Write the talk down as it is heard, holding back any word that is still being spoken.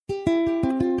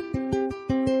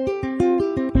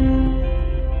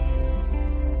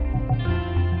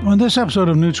On this episode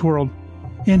of Newt's World,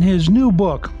 in his new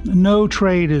book, No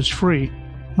Trade is Free,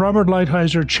 Robert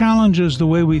Lighthizer challenges the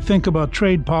way we think about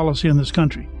trade policy in this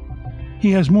country.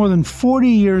 He has more than 40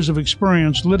 years of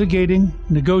experience litigating,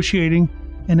 negotiating,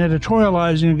 and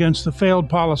editorializing against the failed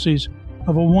policies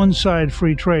of a one-side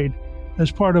free trade as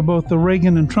part of both the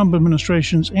Reagan and Trump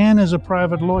administrations and as a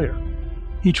private lawyer.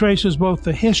 He traces both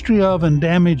the history of and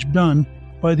damage done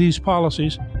by these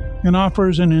policies and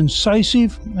offers an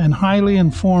incisive and highly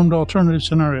informed alternative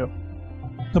scenario.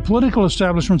 The political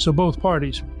establishments of both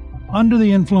parties, under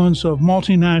the influence of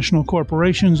multinational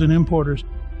corporations and importers,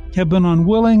 have been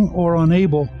unwilling or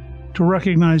unable to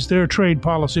recognize their trade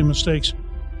policy mistakes,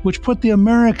 which put the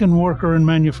American worker and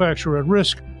manufacturer at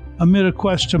risk amid a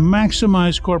quest to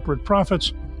maximize corporate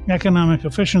profits, economic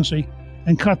efficiency,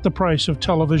 and cut the price of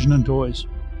television and toys.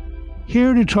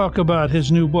 Here to talk about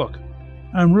his new book,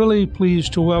 I'm really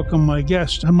pleased to welcome my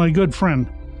guest and my good friend,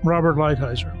 Robert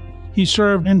Lighthizer. He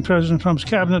served in President Trump's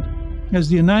cabinet as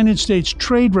the United States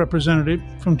Trade Representative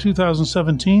from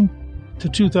 2017 to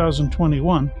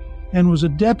 2021 and was a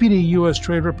Deputy U.S.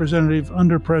 Trade Representative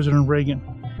under President Reagan.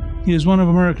 He is one of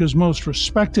America's most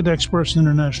respected experts in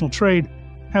international trade,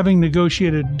 having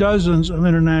negotiated dozens of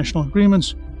international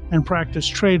agreements and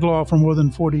practiced trade law for more than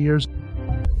 40 years.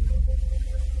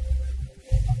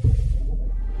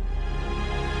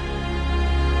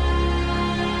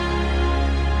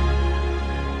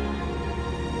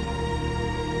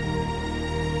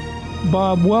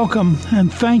 Bob, welcome,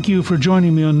 and thank you for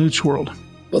joining me on Newt's World.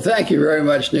 Well, thank you very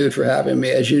much, Newt, for having me.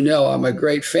 As you know, I'm a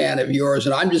great fan of yours,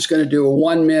 and I'm just going to do a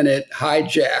 1-minute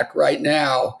hijack right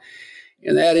now.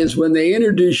 And that is when they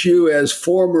introduce you as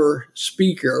former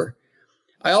speaker,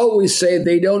 I always say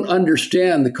they don't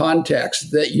understand the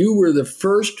context that you were the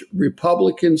first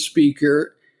Republican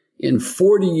speaker in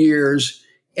 40 years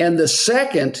and the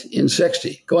second in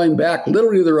 60, going back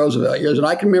literally to the Roosevelt years. And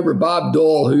I can remember Bob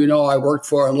Dole, who you know I worked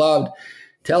for and loved,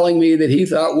 telling me that he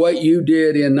thought what you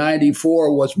did in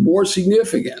 94 was more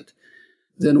significant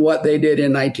than what they did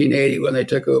in 1980 when they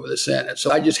took over the Senate.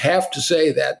 So I just have to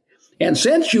say that. And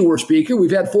since you were speaker, we've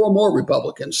had 4 more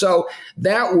Republicans. So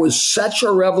that was such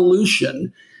a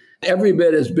revolution, every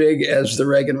bit as big as the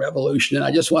Reagan Revolution. And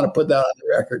I just want to put that on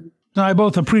the record. Now, I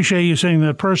both appreciate you saying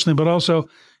that personally, but also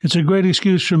it's a great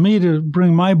excuse for me to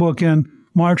bring my book in,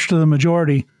 March to the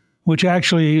Majority, which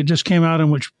actually just came out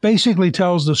and which basically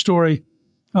tells the story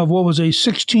of what was a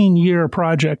 16-year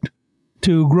project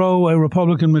to grow a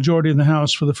Republican majority in the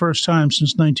House for the first time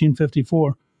since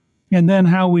 1954, and then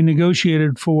how we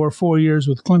negotiated for 4 years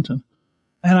with Clinton.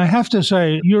 And I have to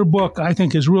say, your book, I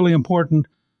think, is really important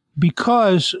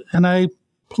because, and I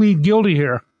plead guilty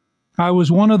here, I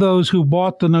was one of those who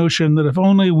bought the notion that if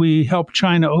only we helped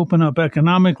China open up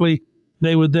economically,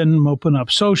 they would then open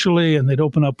up socially and they'd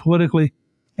open up politically.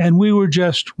 And we were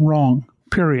just wrong,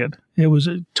 period. It was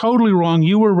totally wrong.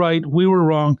 You were right. We were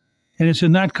wrong. And it's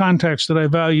in that context that I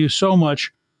value so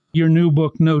much your new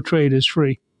book, No Trade is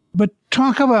Free. But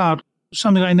talk about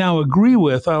something I now agree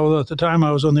with, although at the time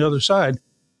I was on the other side,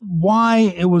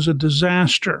 why it was a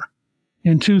disaster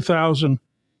in 2000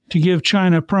 to give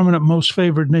China permanent most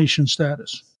favored nation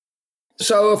status.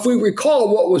 So if we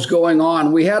recall what was going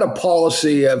on, we had a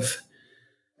policy of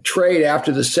trade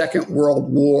after the Second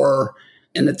World War.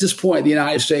 And at this point, the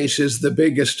United States is the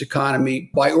biggest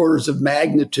economy by orders of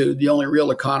magnitude, the only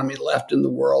real economy left in the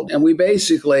world. And we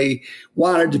basically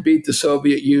wanted to beat the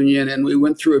Soviet Union. And we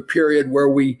went through a period where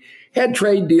we had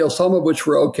trade deals, some of which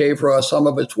were okay for us, some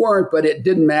of which weren't, but it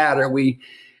didn't matter. We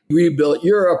rebuilt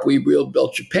Europe, we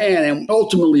rebuilt Japan, and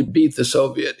ultimately beat the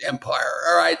Soviet Empire.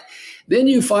 All right. Then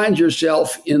you find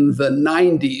yourself in the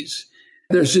 90s.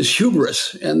 There's this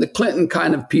hubris, and the Clinton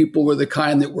kind of people were the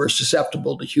kind that were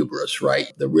susceptible to hubris,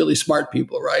 right? The really smart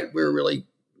people, right? We're really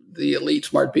the elite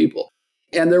smart people.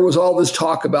 And there was all this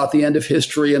talk about the end of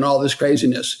history and all this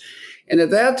craziness. And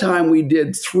at that time, we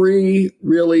did 3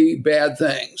 really bad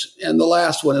things. And the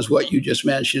last one is what you just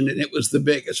mentioned, and it was the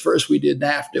biggest. First, we did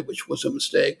NAFTA, which was a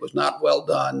mistake, was not well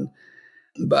done.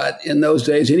 But in those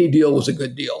days, any deal was a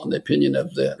good deal, in the opinion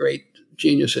of the great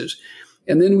geniuses.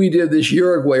 And then we did this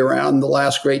Uruguay round, the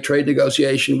last great trade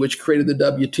negotiation, which created the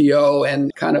WTO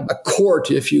and kind of a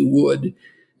court, if you would,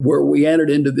 where we entered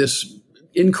into this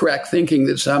incorrect thinking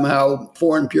that somehow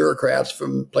foreign bureaucrats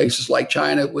from places like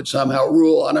China would somehow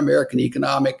rule on American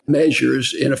economic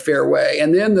measures in a fair way.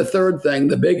 And then the third thing,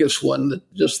 the biggest one,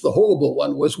 just the horrible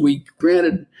one, was we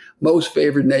granted most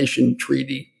favored nation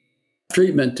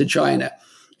treatment to China.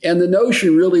 And the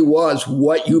notion really was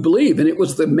what you believe. And it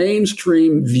was the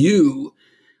mainstream view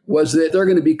was that they're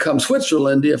going to become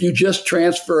Switzerland if you just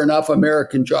transfer enough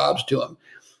American jobs to them.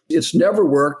 It's never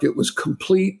worked. It was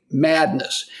complete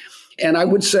madness. And I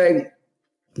would say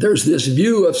there's this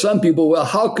view of some people, well,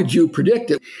 how could you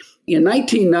predict it? In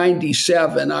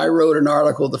 1997, I wrote an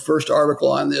article, the first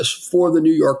article on this for the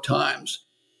New York Times.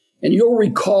 And you'll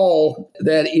recall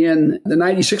that in the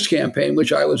 96 campaign,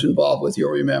 which I was involved with, you'll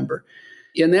remember,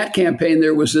 in that campaign,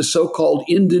 there was this so-called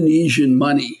Indonesian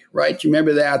money, right? You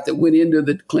remember that went into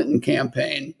the Clinton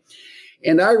campaign.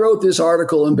 And I wrote this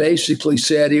article and basically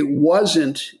said it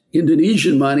wasn't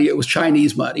Indonesian money, it was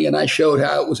Chinese money. And I showed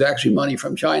how it was actually money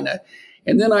from China.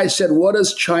 And then I said, what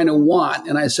does China want?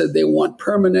 And I said, they want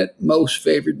permanent most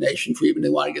favored nation treatment. They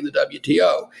want to get in the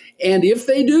WTO. And if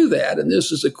they do that, and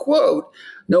this is a quote,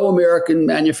 no American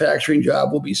manufacturing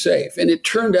job will be safe. And it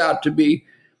turned out to be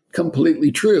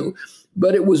completely true.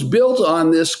 But it was built on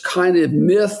this kind of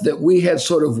myth that we had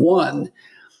sort of won.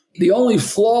 The only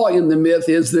flaw in the myth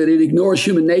is that it ignores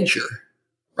human nature,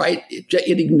 right?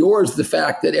 It ignores the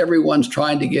fact that everyone's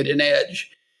trying to get an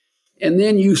edge. And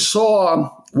then you saw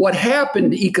what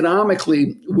happened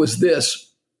economically was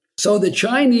this. So the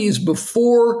Chinese,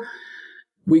 before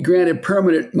we granted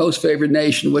permanent most favored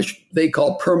nation, which they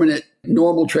call permanent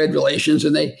normal trade relations,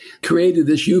 and they created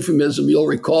this euphemism, you'll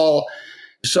recall,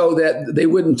 so that they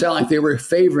wouldn't sound like they were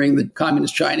favoring the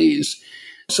communist Chinese.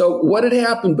 So what had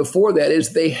happened before that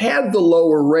is they had the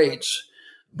lower rates,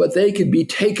 but they could be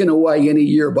taken away any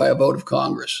year by a vote of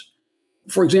Congress.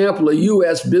 For example, a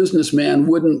U.S. businessman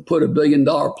wouldn't put $1 billion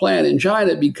plant in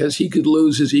China because he could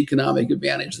lose his economic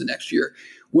advantage the next year.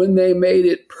 When they made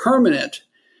it permanent,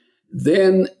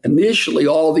 then initially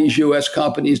all these U.S.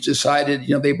 companies decided,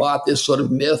 they bought this sort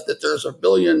of myth that there's 1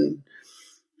 billion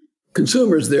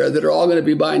consumers there that are all going to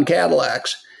be buying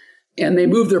Cadillacs. And they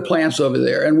moved their plants over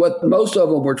there. And what most of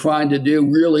them were trying to do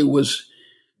really was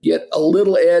get a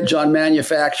little edge on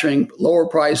manufacturing, lower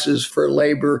prices for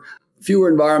labor, fewer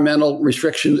environmental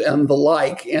restrictions and the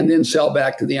like, and then sell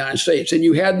back to the United States. And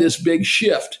you had this big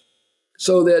shift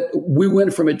so that we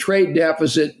went from a trade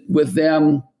deficit with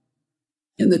them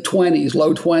in the 20s,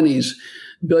 low 20s,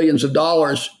 billions of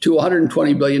dollars to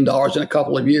 $120 billion in a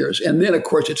couple of years. And then, of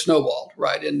course, it snowballed,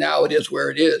 right? And now it is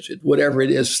where it is. Whatever it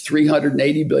is,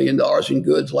 $380 billion in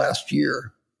goods last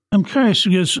year. I'm curious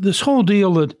because this whole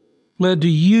deal that led to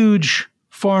huge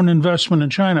foreign investment in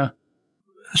China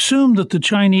assumed that the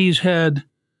Chinese had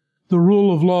the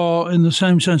rule of law in the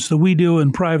same sense that we do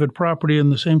and private property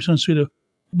in the same sense we do.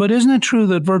 But isn't it true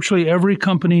that virtually every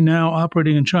company now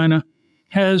operating in China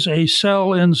has a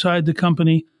cell inside the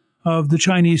company of the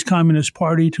Chinese Communist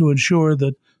Party to ensure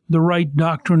that the right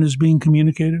doctrine is being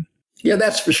communicated? Yeah,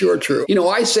 that's for sure true.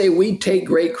 I say we take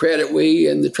great credit, we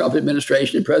and the Trump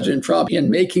administration and President Trump, in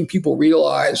making people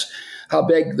realize how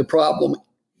big the problem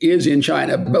is in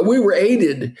China. But we were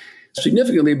aided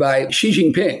significantly by Xi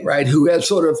Jinping, right, who has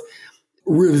sort of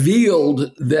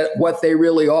revealed that what they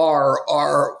really are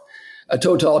a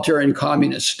totalitarian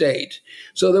communist state.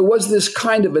 So there was this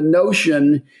kind of a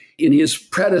notion in his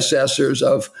predecessors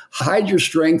of hide your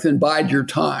strength and bide your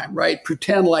time, right?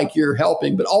 Pretend like you're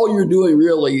helping, but all you're doing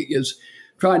really is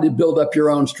trying to build up your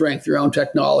own strength, your own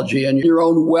technology, and your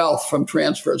own wealth from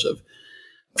transfers of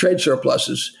trade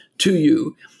surpluses to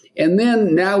you. And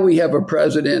then now we have a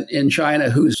president in China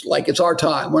who's like, it's our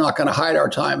time. We're not going to hide our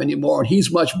time anymore. And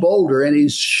he's much bolder, and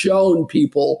he's shown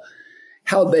people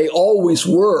how they always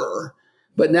were,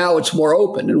 but now it's more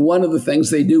open. And one of the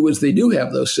things they do is they do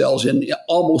have those cells in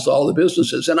almost all the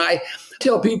businesses. And I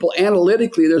tell people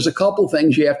analytically, there's a couple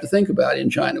things you have to think about in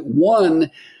China.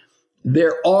 One,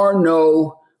 there are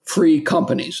no free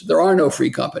companies. There are no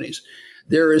free companies.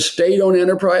 There is state-owned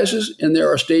enterprises and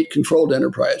there are state-controlled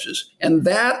enterprises. And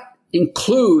that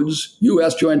includes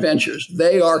U.S. joint ventures.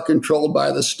 They are controlled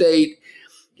by the state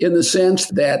in the sense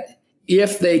that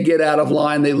if they get out of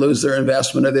line, they lose their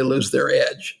investment or they lose their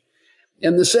edge.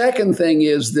 And the second thing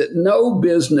is that no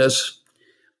business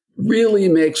really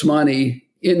makes money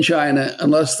in China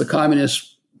unless the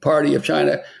Communist Party of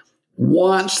China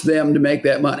wants them to make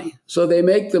that money. So they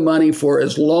make the money for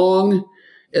as long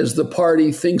as the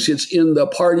party thinks it's in the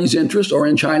party's interest or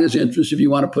in China's interest, if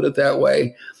you want to put it that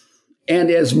way,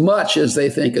 and as much as they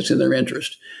think it's in their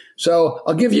interest. So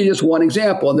I'll give you just one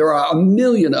example, and there are a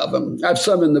million of them. I have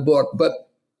some in the book, but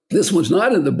this one's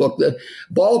not in the book. The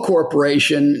Ball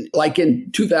Corporation, like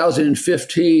in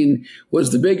 2015,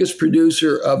 was the biggest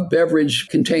producer of beverage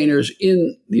containers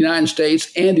in the United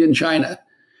States and in China.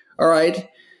 All right.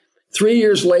 3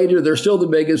 years later, they're still the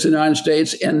biggest in the United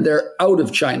States, and they're out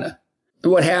of China.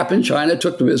 And what happened? China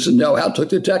took the business know-how, took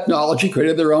the technology,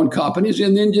 created their own companies,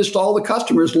 and then just all the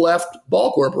customers left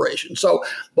Ball Corporation. So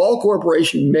Ball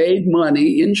Corporation made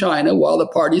money in China while the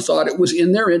party thought it was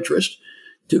in their interest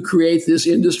to create this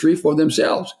industry for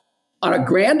themselves. On a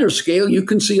grander scale, you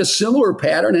can see a similar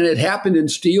pattern, and it happened in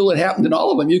steel, it happened in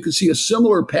all of them. You can see a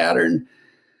similar pattern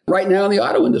right now in the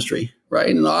auto industry, right?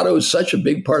 And auto is such a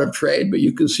big part of trade, but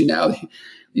you can see now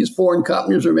these foreign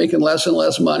companies are making less and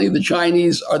less money. The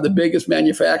Chinese are the biggest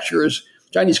manufacturers,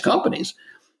 Chinese companies,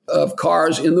 of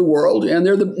cars in the world, and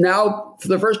they're now, for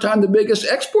the first time, the biggest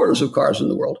exporters of cars in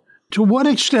the world. To what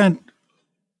extent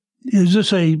is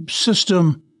this a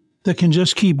system that can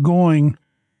just keep going?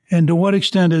 And to what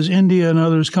extent, as India and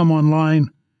others come online,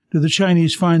 do the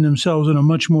Chinese find themselves in a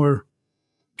much more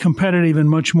competitive and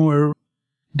much more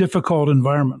difficult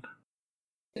environment?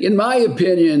 In my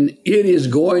opinion, it is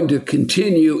going to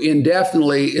continue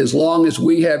indefinitely as long as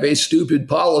we have a stupid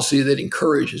policy that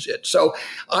encourages it. So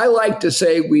I like to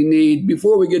say we need,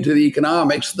 before we get to the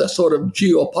economics, the sort of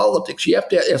geopolitics. You have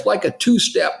to, it's like a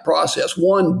two-step process.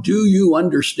 One, do you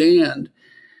understand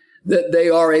that they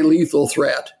are a lethal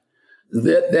threat,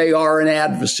 that they are an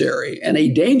adversary and a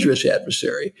dangerous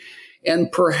adversary, and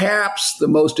perhaps the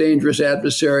most dangerous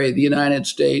adversary the United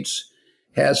States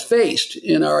has faced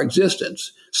in our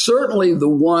existence? Certainly the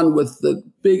one with the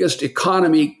biggest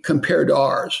economy compared to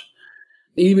ours.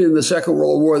 Even in the Second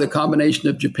World War, the combination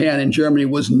of Japan and Germany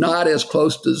was not as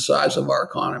close to the size of our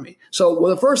economy. So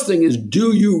the first thing is,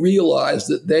 do you realize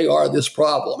that they are this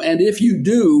problem? And if you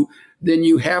do, then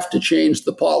you have to change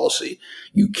the policy.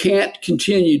 You can't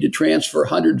continue to transfer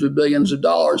hundreds of billions of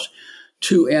dollars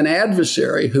to an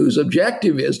adversary whose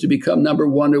objective is to become number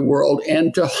one in the world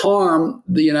and to harm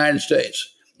the United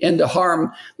States, and to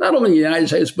harm not only the United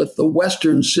States, but the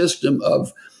Western system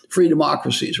of free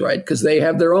democracies, right? Because they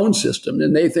have their own system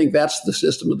and they think that's the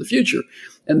system of the future.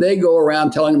 And they go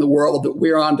around telling the world that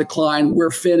we're on decline, we're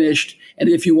finished. And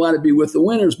if you want to be with the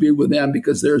winners, be with them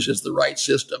because theirs is the right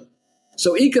system.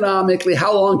 So economically,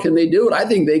 how long can they do it? I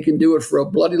think they can do it for a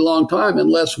bloody long time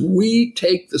unless we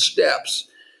take the steps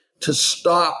to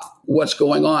stop what's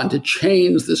going on, to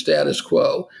change the status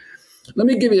quo. Let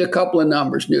me give you a couple of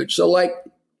numbers, Newt. So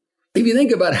if you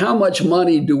think about how much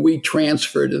money do we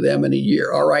transfer to them in a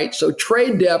year, all right? So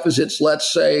trade deficits,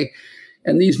 let's say,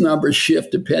 and these numbers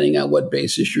shift depending on what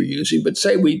basis you're using, but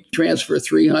say we transfer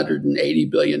 $380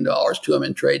 billion to them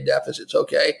in trade deficits,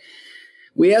 okay?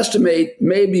 We estimate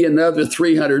maybe another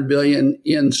 $300 billion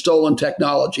in stolen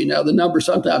technology. Now, the number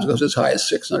sometimes goes as high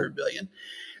as $600 billion.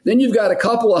 Then you've got a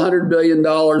couple of $100 billion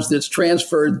that's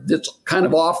transferred that's kind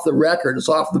of off the record. It's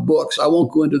off the books. I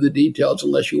won't go into the details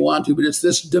unless you want to, but it's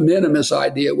this de minimis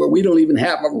idea where we don't even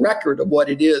have a record of what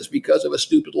it is because of a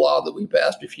stupid law that we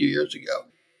passed a few years ago.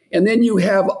 And then you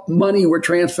have money we're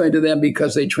transferring to them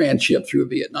because they transship through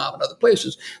Vietnam and other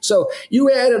places. So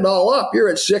you add it all up, you're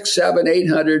at $600, $700,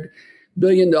 $800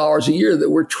 billion a year that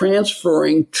we're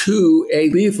transferring to a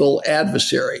lethal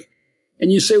adversary.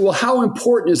 And you say, well, how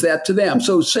important is that to them?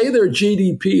 So say their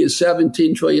GDP is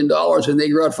 $17 trillion and they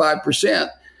grow at 5%.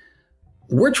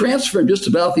 We're transferring just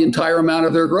about the entire amount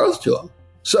of their growth to them.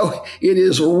 So it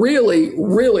is really,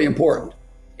 really important.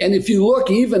 And if you look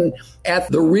even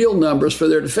at the real numbers for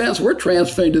their defense, we're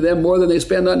transferring to them more than they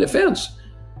spend on defense.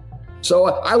 So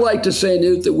I like to say,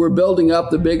 Newt, that we're building up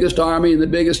the biggest army and the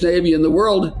biggest navy in the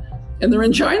world, and they're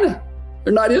in China.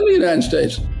 They're not in the United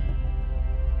States.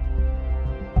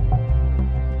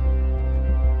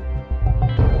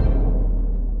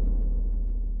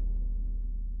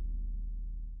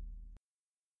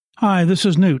 Hi, this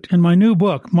is Newt. In my new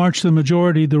book, March to the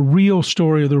Majority, The Real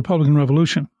Story of the Republican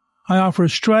Revolution, I offer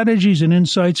strategies and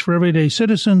insights for everyday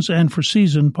citizens and for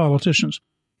seasoned politicians.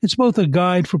 It's both a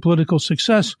guide for political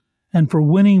success and for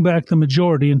winning back the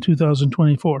majority in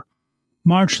 2024.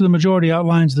 March to the Majority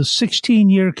outlines the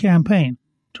 16-year campaign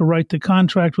to write the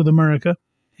contract with America,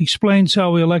 explains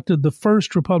how we elected the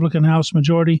first Republican House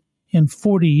majority in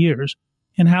 40 years,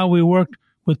 and how we worked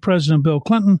with President Bill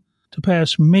Clinton to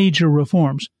pass major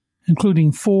reforms,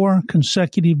 including 4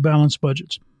 consecutive balanced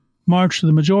budgets. March to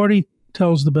the Majority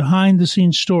tells the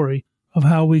behind-the-scenes story of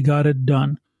how we got it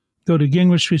done. Go to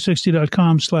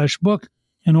Gingrich360.com/book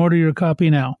and order your copy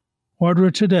now. Order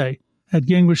it today at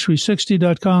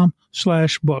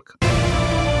Gingrich360.com/book.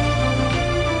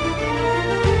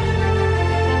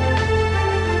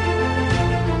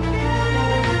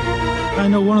 I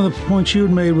know one of the points you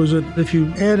had made was that if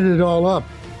you added it all up,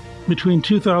 between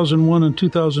 2001 and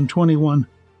 2021,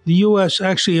 the U.S.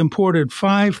 actually imported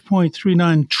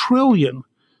 $5.39 trillion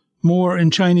more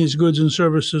in Chinese goods and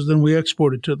services than we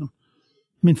exported to them.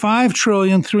 I mean,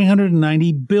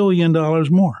 $5.39 trillion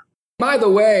more. By the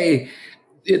way,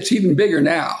 it's even bigger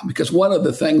now because one of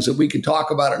the things that we can talk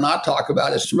about or not talk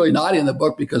about, it's really not in the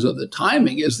book because of the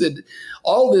timing, is that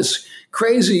all this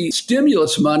crazy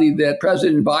stimulus money that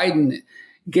President Biden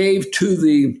gave to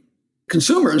the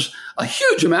consumers, a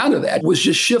huge amount of that was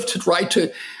just shifted right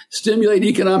to stimulate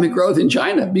economic growth in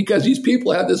China, because these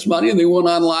people had this money and they went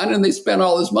online and they spent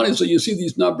all this money. So you see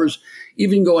these numbers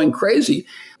even going crazy.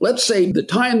 Let's say the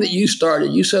time that you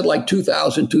started, you said like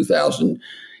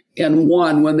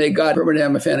 2001, when they got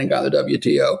Affirmative MFN and got the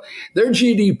WTO, their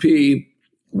GDP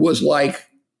was like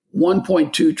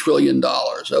 $1.2 trillion,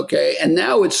 okay? And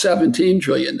now it's $17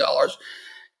 trillion.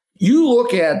 You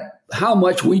look at how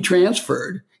much we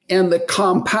transferred and the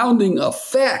compounding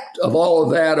effect of all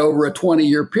of that over a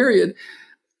 20-year period,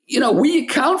 we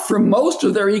account for most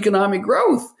of their economic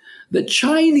growth. The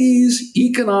Chinese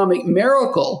economic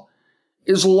miracle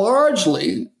is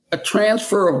largely a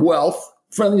transfer of wealth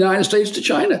from the United States to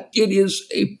China. It is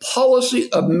a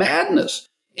policy of madness.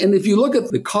 And if you look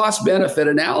at the cost-benefit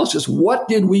analysis, what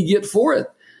did we get for it?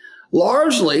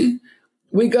 Largely,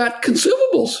 we got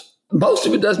consumables. Most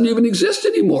of it doesn't even exist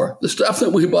anymore. The stuff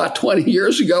that we bought 20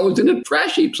 years ago is in a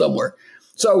trash heap somewhere.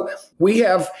 So we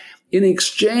have, in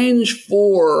exchange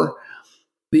for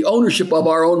the ownership of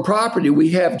our own property,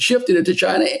 we have shifted it to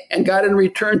China and got in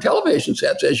return television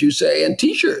sets, as you say, and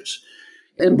T-shirts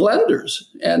and blenders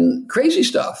and crazy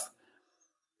stuff.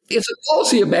 It's a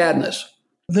policy of madness.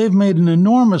 They've made an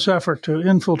enormous effort to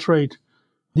infiltrate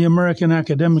the American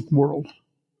academic world.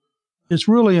 It's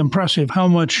really impressive how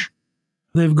much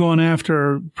they've gone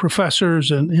after professors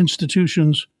and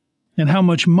institutions and how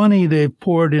much money they've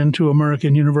poured into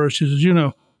American universities. As you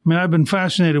know, I've been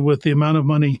fascinated with the amount of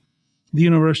money the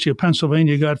University of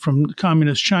Pennsylvania got from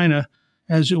communist China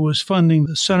as it was funding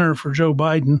the Center for Joe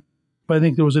Biden. I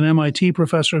think there was an MIT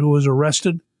professor who was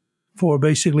arrested for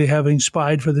basically having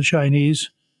spied for the Chinese.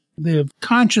 They have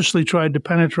consciously tried to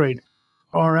penetrate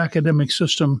our academic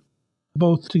system,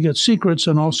 both to get secrets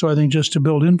and also, I think, just to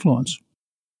build influence.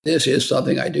 This is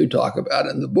something I do talk about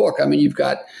in the book. You've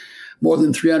got more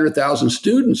than 300,000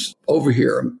 students over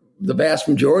here, the vast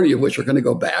majority of which are going to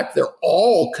go back. They're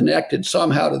all connected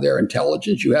somehow to their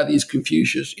intelligence. You have these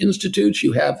Confucius Institutes.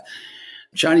 You have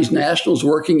Chinese nationals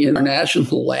working in our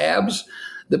national labs.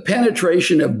 The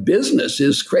penetration of business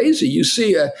is crazy. You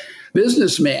see a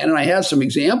businessman, and I have some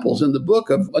examples in the book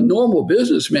of a normal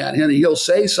businessman, and he'll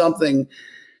say something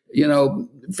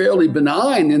fairly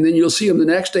benign, and then you'll see him the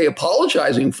next day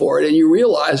apologizing for it, and you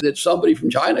realize that somebody from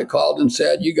China called and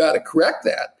said, you got to correct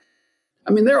that.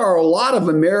 There are a lot of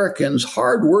Americans,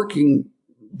 hardworking,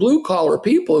 blue-collar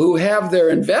people who have their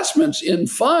investments in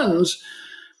funds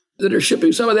that are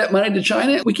shipping some of that money to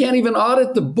China. We can't even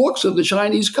audit the books of the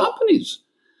Chinese companies.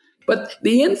 But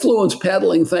the influence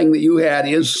peddling thing that you had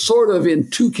is sort of in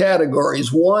two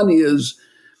categories. One is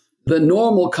the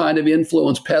normal kind of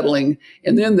influence peddling.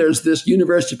 And then there's this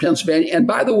University of Pennsylvania. And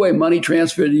by the way, money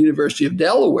transferred to the University of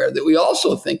Delaware that we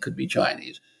also think could be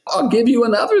Chinese. I'll give you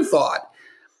another thought.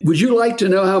 Would you like to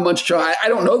know how much, I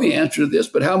don't know the answer to this,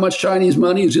 but how much Chinese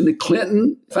money is in the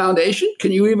Clinton Foundation?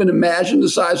 Can you even imagine the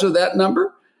size of that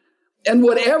number? And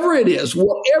whatever it is,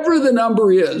 whatever the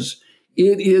number is,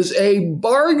 it is a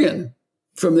bargain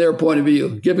from their point of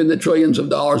view, given the trillions of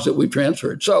dollars that we've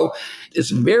transferred. So it's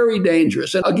very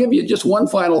dangerous. And I'll give you just one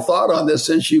final thought on this,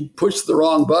 since you pushed the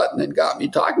wrong button and got me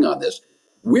talking on this.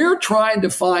 We're trying to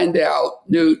find out,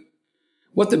 Newt,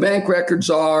 what the bank records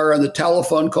are and the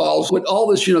telephone calls, with all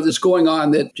this, that's going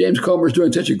on, that James Comer's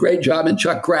doing such a great job, and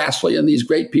Chuck Grassley and these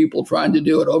great people trying to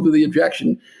do it over the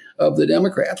objection of the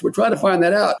Democrats. We're trying to find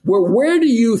that out. Where do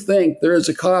you think there is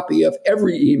a copy of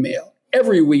every email,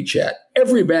 every WeChat,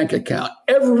 every bank account,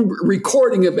 every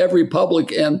recording of every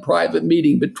public and private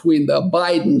meeting between the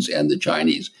Bidens and the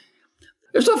Chinese?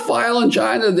 There's a file in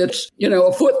China that's,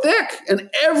 a foot thick, and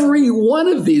every one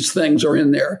of these things are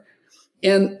in there.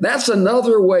 And that's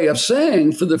another way of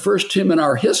saying, for the first time in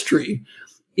our history,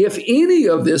 if any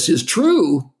of this is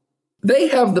true, they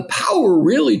have the power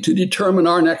really to determine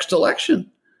our next election.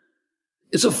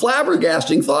 It's a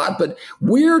flabbergasting thought, but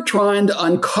we're trying to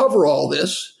uncover all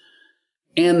this,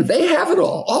 and they have it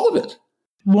all of it.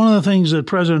 One of the things that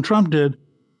President Trump did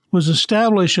was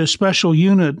establish a special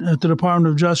unit at the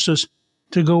Department of Justice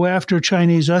to go after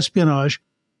Chinese espionage,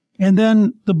 and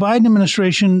then the Biden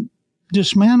administration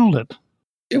dismantled it.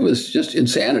 It was just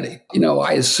insanity.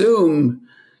 I assume,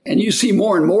 and you see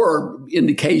more and more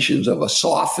indications of a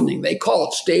softening. They call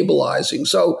it stabilizing.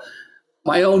 So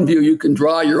my own view, you can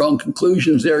draw your own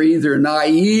conclusions. They're either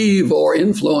naive or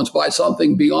influenced by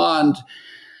something beyond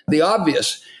the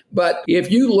obvious. But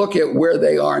if you look at where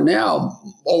they are now,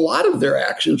 a lot of their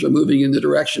actions are moving in the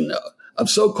direction of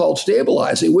so-called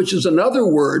stabilizing, which is another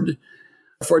word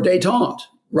for détente,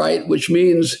 right? Which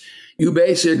means you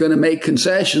basically are going to make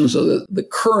concessions so that the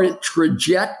current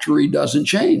trajectory doesn't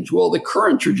change. Well, the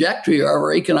current trajectory of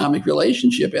our economic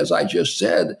relationship, as I just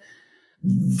said,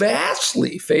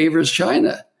 vastly favors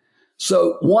China.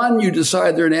 So one, you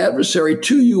decide they're an adversary.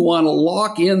 Two, you want to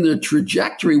lock in the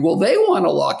trajectory. Well, they want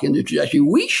to lock in the trajectory.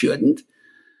 We shouldn't.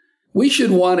 We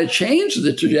should want to change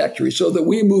the trajectory so that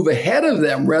we move ahead of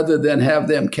them rather than have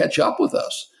them catch up with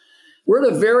us. We're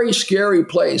in a very scary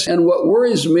place. And what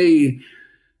worries me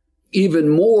even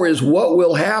more is what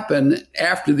will happen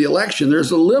after the election. There's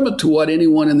a limit to what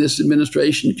anyone in this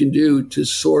administration can do to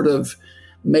sort of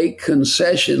make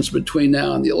concessions between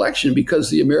now and the election, because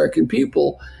the American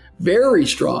people very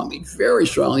strongly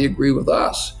agree with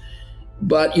us.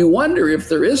 But you wonder if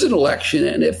there is an election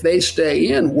and if they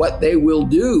stay in, what they will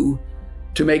do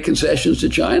to make concessions to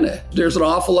China. There's an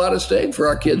awful lot at stake for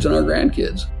our kids and our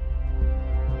grandkids.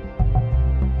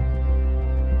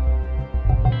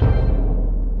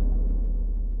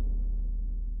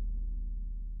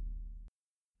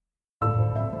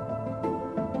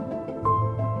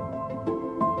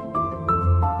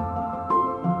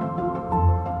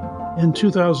 In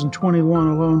 2021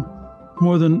 alone,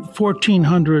 more than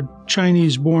 1,400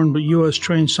 Chinese-born but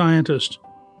U.S.-trained scientists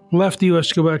left the U.S.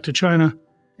 to go back to China.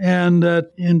 And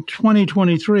in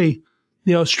 2023,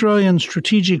 the Australian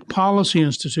Strategic Policy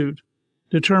Institute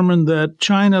determined that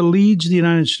China leads the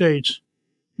United States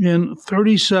in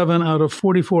 37 out of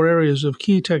 44 areas of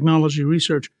key technology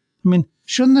research. I mean,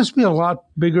 shouldn't this be a lot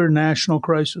bigger national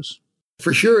crisis?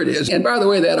 For sure it is. And by the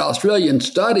way, that Australian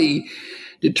study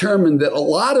determined that a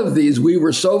lot of these, we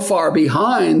were so far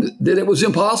behind that it was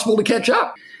impossible to catch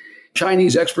up.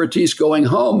 Chinese expertise going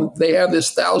home, they have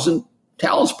this 1,000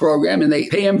 Talents program and they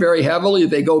pay them very heavily.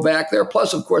 They go back there.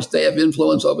 Plus, of course, they have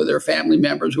influence over their family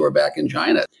members who are back in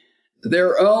China.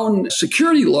 Their own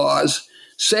security laws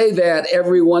say that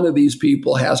every one of these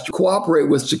people has to cooperate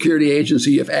with security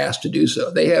agency if asked to do so.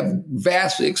 They have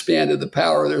vastly expanded the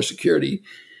power of their security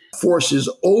forces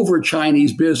over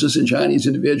Chinese business and Chinese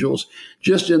individuals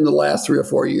just in the last 3 or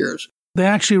 4 years. They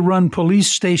actually run police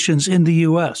stations in the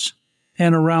U.S.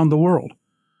 and around the world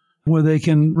where they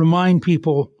can remind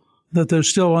people that they're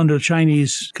still under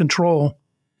Chinese control,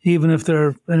 even if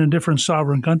they're in a different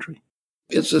sovereign country.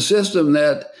 It's a system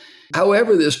that,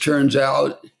 however this turns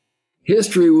out,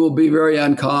 history will be very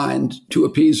unkind to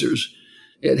appeasers.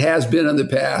 It has been in the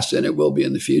past, and it will be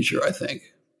in the future, I think.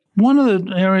 One of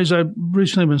the areas I've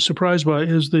recently been surprised by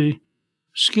is the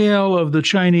scale of the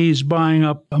Chinese buying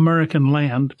up American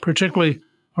land, particularly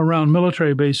around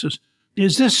military bases.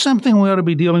 Is this something we ought to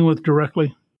be dealing with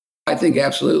directly? I think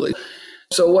absolutely.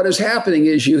 So what is happening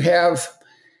is you have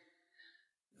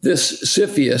this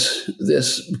CFIUS,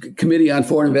 this Committee on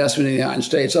Foreign Investment in the United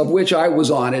States, of which I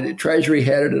was on it. Treasury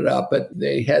headed it up, but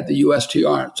they had the USTR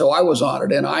on it. So I was on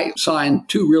it, and I signed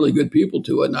 2 really good people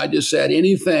to it. And I just said,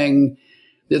 anything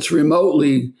that's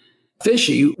remotely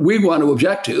fishy, we want to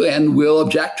object to, and we'll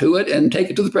object to it and take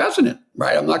it to the president,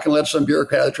 right? I'm not going to let some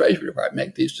bureaucrat of the Treasury Department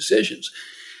make these decisions.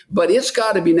 But it's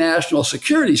got to be national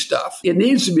security stuff. It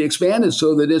needs to be expanded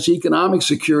so that it's economic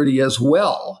security as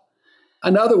well.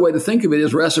 Another way to think of it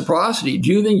is reciprocity. Do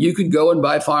you think you could go and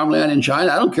buy farmland in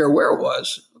China? I don't care where it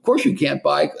was. Of course, you can't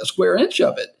buy a square inch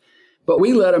of it. But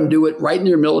we let them do it right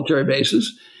near military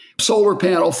bases, solar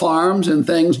panel farms and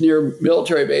things near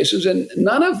military bases, and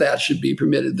none of that should be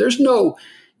permitted. There's no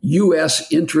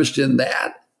U.S. interest in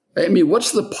that. I mean,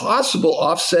 what's the possible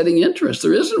offsetting interest?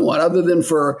 There isn't one other than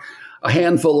for a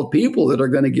handful of people that are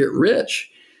going to get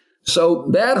rich. So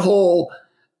that whole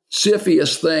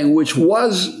CFIUS thing, which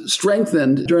was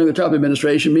strengthened during the Trump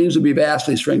administration, means to be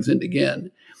vastly strengthened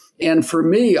again. And for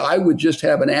me, I would just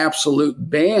have an absolute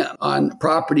ban on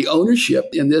property ownership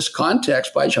in this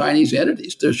context by Chinese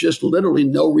entities. There's just literally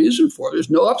no reason for it. There's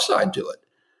no upside to it.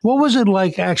 What was it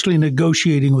like actually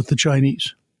negotiating with the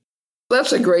Chinese?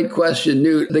 That's a great question,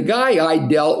 Newt. The guy I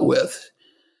dealt with,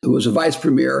 who was a vice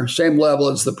premier, same level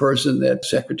as the person that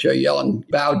Secretary Yellen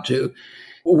bowed to,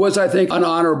 was, I think, an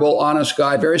honorable, honest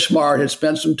guy, very smart, had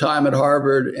spent some time at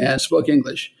Harvard and spoke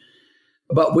English.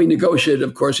 But we negotiated,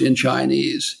 of course, in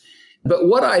Chinese. But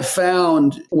what I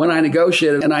found when I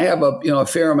negotiated, and I have a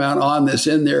fair amount on this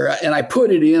in there, and I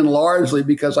put it in largely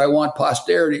because I want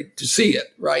posterity to see it,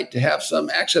 right, to have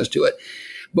some access to it.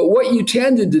 But what you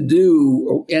tended to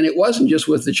do, and it wasn't just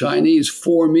with the Chinese,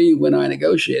 for me when I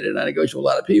negotiated with a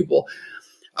lot of people,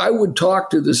 I would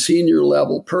talk to the senior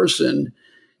level person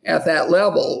at that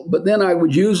level, but then I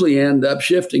would usually end up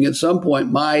shifting at some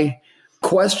point my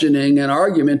questioning and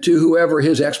argument to whoever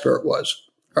his expert was,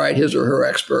 right? His or her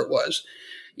expert was.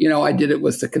 You know, I did it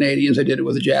with the Canadians, I did it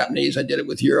with the Japanese, I did it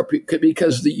with Europe,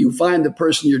 because you find the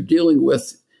person you're dealing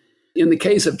with In the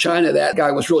case of China, that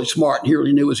guy was really smart and he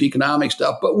really knew his economic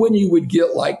stuff. But when you would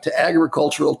get like to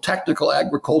technical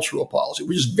agricultural policy,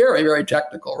 which is very, very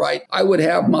technical, right? I would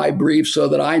have my brief so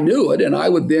that I knew it, and I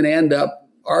would then end up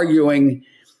arguing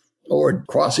or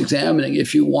cross-examining,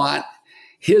 if you want,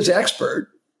 his expert.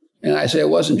 And I say it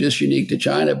wasn't just unique to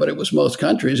China, but it was most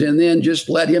countries. And then just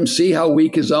let him see how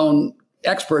weak his own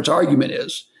expert's argument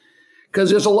is. Because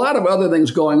there's a lot of other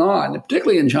things going on,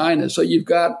 particularly in China. So you've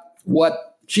got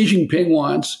what Xi Jinping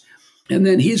wants, and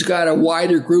then he's got a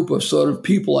wider group of sort of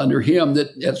people under him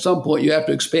that at some point you have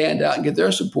to expand out and get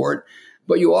their support.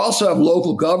 But you also have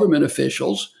local government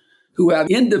officials who have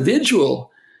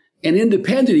individual and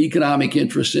independent economic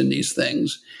interests in these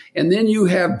things. And then you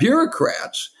have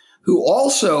bureaucrats who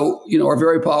also, are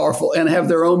very powerful and have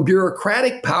their own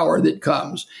bureaucratic power that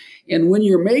comes. And when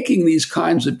you're making these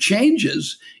kinds of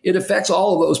changes, it affects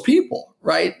all of those people,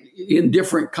 right, in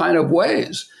different kind of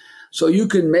ways. So you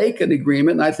can make an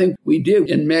agreement, and I think we did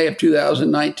in May of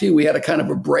 2019. We had a kind of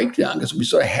a breakdown because we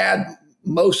sort of had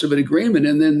most of an agreement,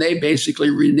 and then they basically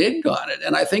reneged on it.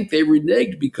 And I think they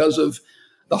reneged because of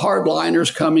the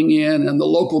hardliners coming in and the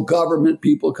local government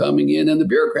people coming in and the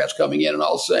bureaucrats coming in and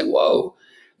all saying, whoa,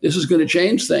 this is going to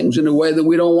change things in a way that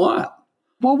we don't want.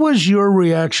 What was your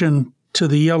reaction to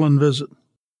the Yellen visit?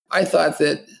 I thought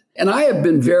that, and I have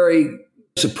been very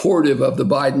supportive of the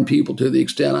Biden people to the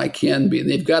extent I can be. And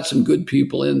they've got some good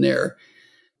people in there.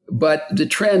 But the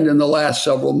trend in the last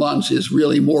several months is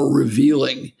really more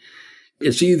revealing.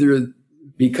 It's either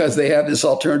because they have this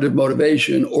alternative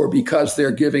motivation or because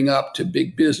they're giving up to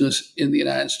big business in the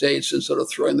United States and sort of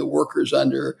throwing the workers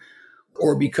under,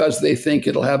 or because they think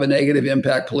it'll have a negative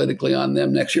impact politically on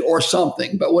them next year or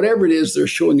something. But whatever it is, they're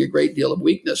showing a great deal of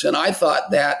weakness. And I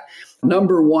thought that,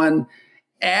 number one,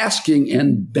 asking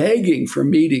and begging for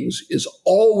meetings is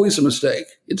always a mistake.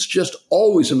 It's just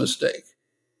always a mistake.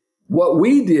 What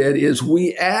we did is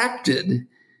we acted,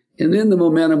 and then the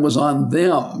momentum was on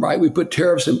them, right? We put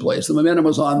tariffs in place. The momentum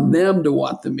was on them to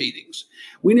want the meetings.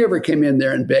 We never came in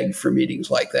there and begged for meetings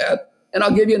like that. And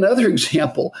I'll give you another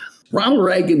example. Ronald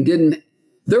Reagan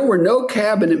there were no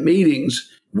cabinet meetings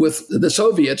with the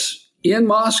Soviets in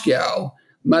Moscow.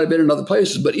 Might have been in other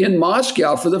places, but in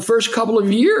Moscow for the first couple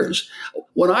of years.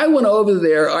 When I went over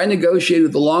there, I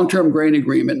negotiated the long-term grain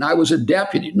agreement, and I was a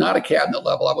deputy, not a cabinet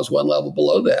level. I was one level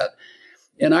below that.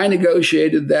 And I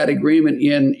negotiated that agreement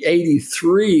in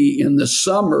 83, in the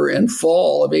summer and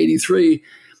fall of 83.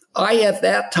 I, at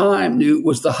that time, Newt,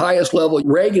 was the highest level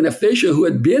Reagan official who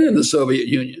had been in the Soviet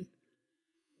Union.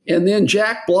 And then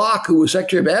Jack Block, who was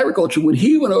Secretary of Agriculture, when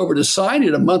he went over to sign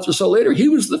it a month or so later, he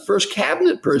was the first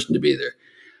cabinet person to be there.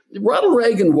 Ronald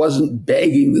Reagan wasn't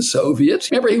begging the Soviets.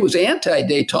 Remember, he was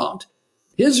anti-détente.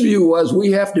 His view was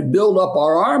we have to build up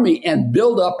our army and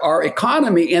build up our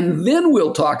economy, and then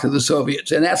we'll talk to the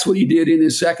Soviets. And that's what he did in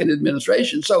his second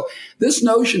administration. So this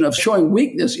notion of showing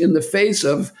weakness in the face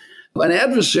of an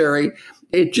adversary,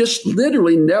 it just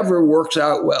literally never works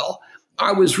out well.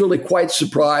 I was really quite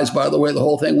surprised by the way the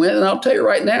whole thing went. And I'll tell you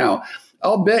right now,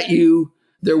 I'll bet you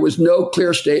there was no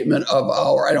clear statement of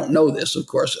I don't know this, of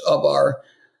course, of our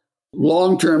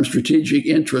long-term strategic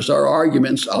interests, our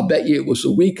arguments. I'll bet you it was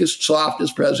the weakest,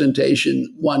 softest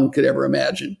presentation one could ever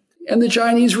imagine. And the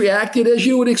Chinese reacted as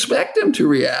you would expect them to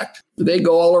react. They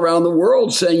go all around the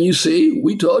world saying, you see,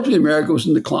 we told you America was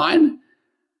in decline.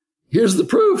 Here's the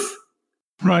proof.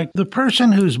 Right. The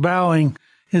person who's bowing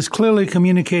is clearly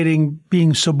communicating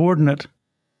being subordinate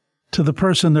to the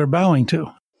person they're bowing to.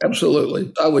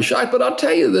 Absolutely. I was shocked, but I'll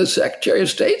tell you, the Secretary of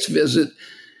State's visit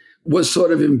was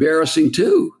sort of embarrassing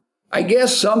too. I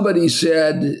guess somebody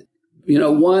said,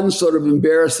 one sort of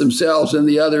embarrassed themselves and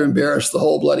the other embarrassed the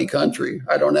whole bloody country.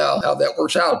 I don't know how that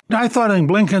works out. I thought in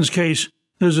Blinken's case,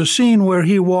 there's a scene where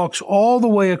he walks all the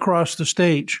way across the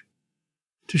stage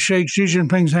to shake Xi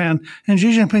Jinping's hand, and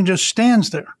Xi Jinping just stands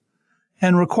there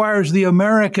and requires the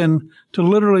American to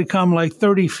literally come like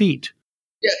 30 feet.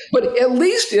 Yeah, but at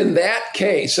least in that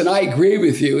case, and I agree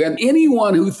with you, and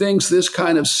anyone who thinks this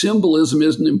kind of symbolism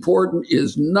isn't important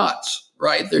is nuts.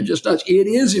 Right? They're just nuts. It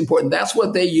is important. That's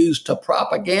what they use to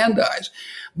propagandize.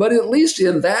 But at least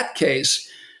in that case,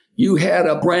 you had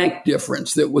a rank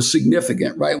difference that was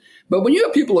significant, right? But when you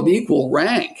have people of equal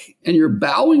rank and you're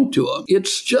bowing to them,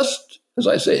 it's just, as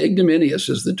I say, ignominious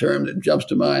is the term that jumps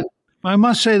to mind. I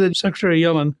must say that Secretary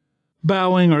Yellen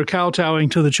bowing or kowtowing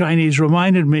to the Chinese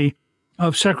reminded me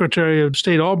of Secretary of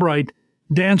State Albright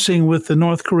dancing with the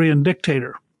North Korean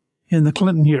dictator in the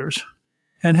Clinton years,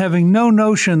 and having no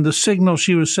notion the signal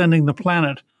she was sending the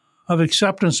planet of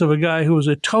acceptance of a guy who was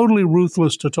a totally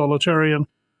ruthless totalitarian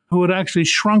who had actually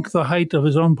shrunk the height of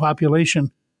his own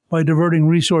population by diverting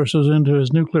resources into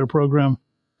his nuclear program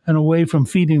and away from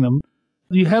feeding them.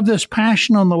 You have this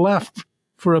passion on the left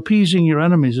for appeasing your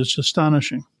enemies. It's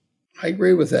astonishing. I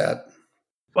agree with that.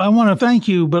 I want to thank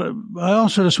you, but I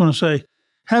also just want to say,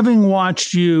 having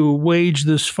watched you wage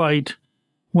this fight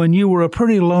when you were a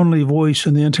pretty lonely voice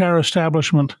and the entire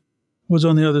establishment was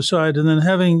on the other side, and then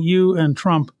having you and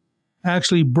Trump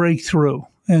actually break through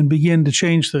and begin to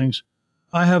change things,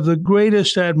 I have the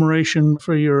greatest admiration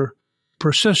for your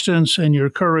persistence and your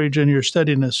courage and your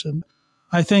steadiness. And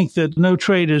I think that No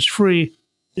Trade is Free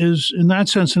is, in that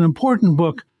sense, an important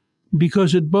book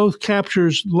because it both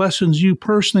captures lessons you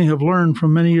personally have learned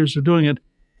from many years of doing it,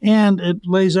 and it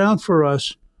lays out for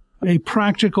us a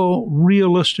practical,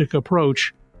 realistic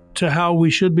approach to how we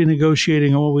should be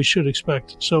negotiating and what we should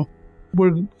expect. So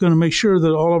we're going to make sure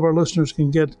that all of our listeners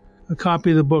can get a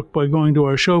copy of the book by going to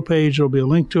our show page. There'll be a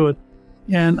link to it.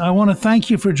 And I want to thank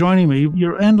you for joining me.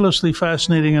 You're endlessly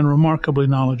fascinating and remarkably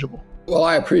knowledgeable. Well,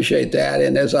 I appreciate that.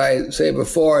 And as I say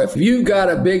before, if you've got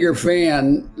a bigger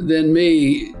fan than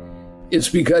me, it's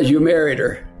because you married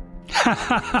her.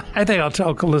 I think I'll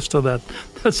tell Callisto that.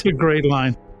 That's a great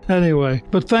line. Anyway,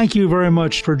 but thank you very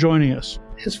much for joining us.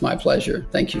 It's my pleasure.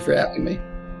 Thank you for having me.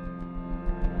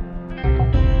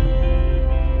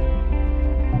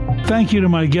 Thank you to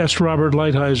my guest, Robert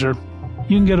Lighthizer.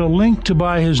 You can get a link to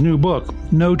buy his new book,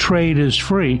 No Trade is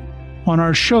Free, on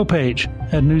our show page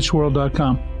at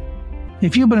newtsworld.com.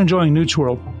 If you've been enjoying Newt's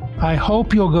World, I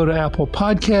hope you'll go to Apple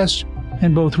Podcasts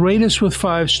and both rate us with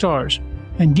 5 stars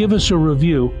and give us a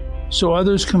review so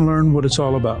others can learn what it's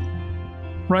all about.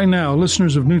 Right now,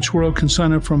 listeners of Newt's World can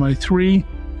sign up for my 3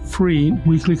 free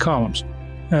weekly columns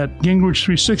at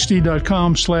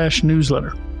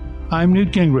gingrich360.com/newsletter. I'm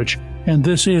Newt Gingrich, and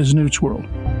this is Newt's World.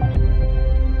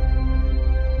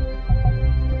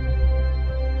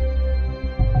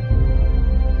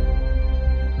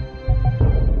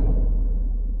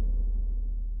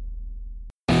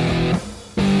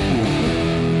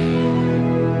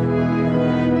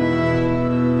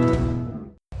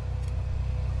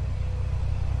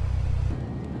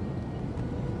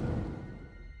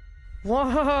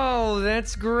 Wow,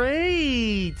 that's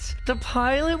great! The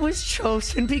pilot was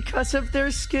chosen because of their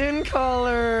skin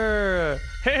color!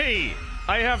 Hey!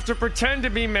 I have to pretend to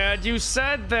be mad you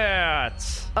said that!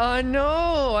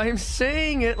 No, I'm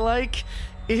saying it like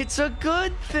it's a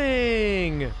good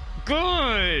thing!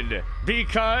 Good!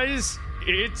 Because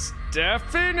it's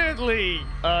definitely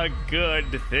a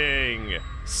good thing!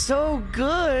 So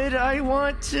good, I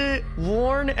want to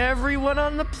warn everyone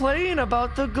on the plane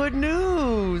about the good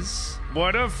news.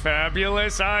 What a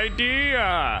fabulous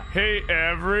idea! Hey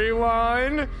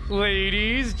everyone!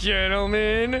 Ladies,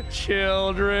 gentlemen,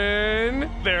 children!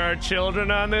 There are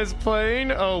children on this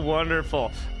plane? Oh,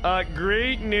 wonderful.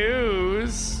 Great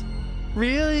news!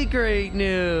 Really great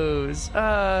news.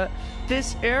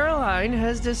 This airline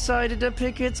has decided to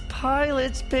pick its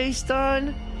pilots based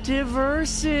on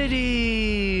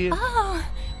diversity. Oh,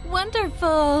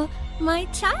 wonderful. My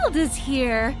child is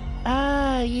here.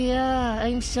 Yeah,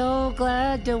 I'm so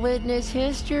glad to witness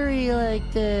history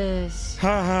like this.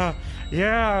 Haha,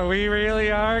 yeah, we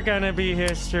really are gonna be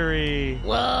history.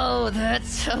 Whoa, that's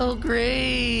so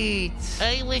great.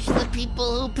 I wish the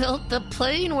people who built the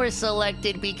plane were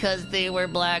selected because they were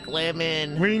black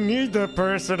women. We need the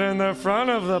person in the front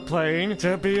of the plane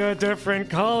to be a different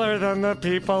color than the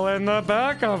people in the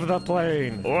back of the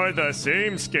plane. Or the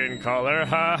same skin color.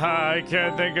 Haha, I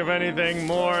can't think of anything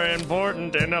more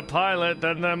important in a pilot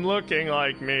than them looking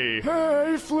like me.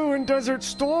 I flew in Desert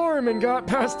Storm and got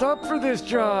passed up for this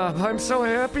job. I'm so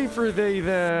happy for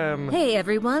them. Hey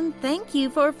everyone, thank you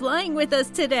for flying with us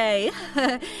today.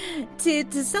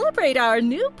 To celebrate our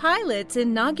new pilot's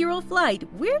inaugural flight,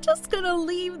 we're just gonna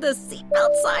leave the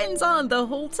seatbelt signs on the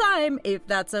whole time, if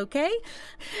that's okay.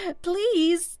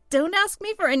 Please, don't ask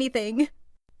me for anything.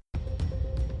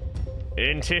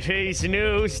 In today's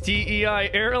news, DEI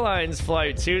Airlines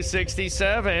Flight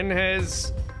 267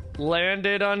 has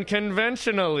landed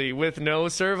unconventionally with no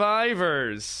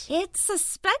survivors. It's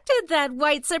suspected that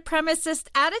white supremacist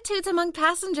attitudes among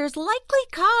passengers likely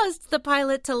caused the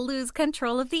pilot to lose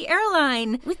control of the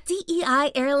airline, with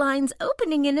DEI Airlines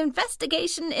opening an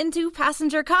investigation into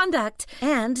passenger conduct.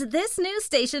 And this news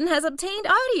station has obtained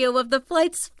audio of the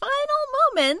flight's final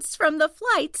moments from the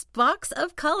flight's box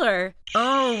of color.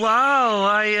 Oh,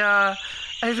 wow,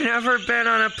 I've never been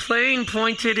on a plane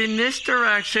pointed in this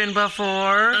direction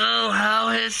before. Oh, how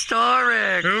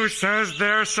historic. Who says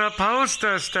they're supposed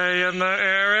to stay in the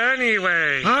air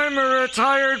anyway? I'm a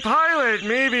retired pilot.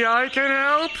 Maybe I can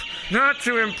help? Not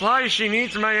to imply she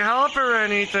needs my help or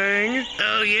anything.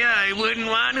 Oh yeah, I wouldn't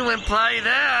want to imply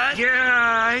that. Yeah,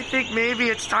 I think maybe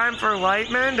it's time for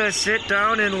Lightman to sit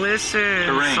down and listen.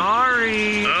 Terrain.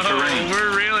 Sorry. Oh, Terrain.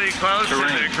 we're really close to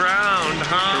Terrain. the ground,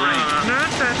 huh? Not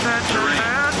that that's a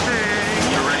bad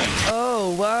thing. Terrain.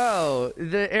 Oh, wow.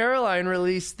 The airline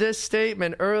released this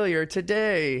statement earlier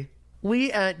today.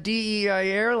 We at DEI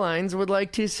Airlines would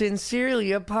like to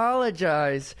sincerely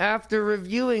apologize. After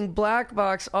reviewing black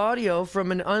box audio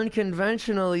from an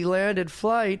unconventionally landed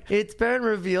flight, it's been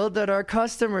revealed that our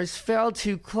customers failed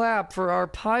to clap for our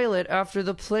pilot after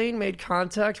the plane made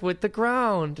contact with the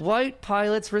ground. White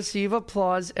pilots receive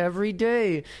applause every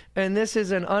day, and this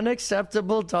is an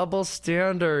unacceptable double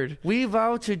standard. We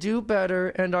vow to do better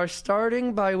and are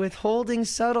starting by withholding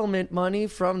settlement money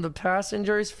from the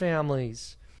passengers'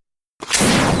 families.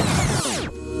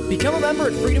 Become a member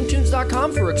at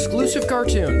FreedomToons.com for exclusive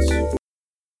cartoons.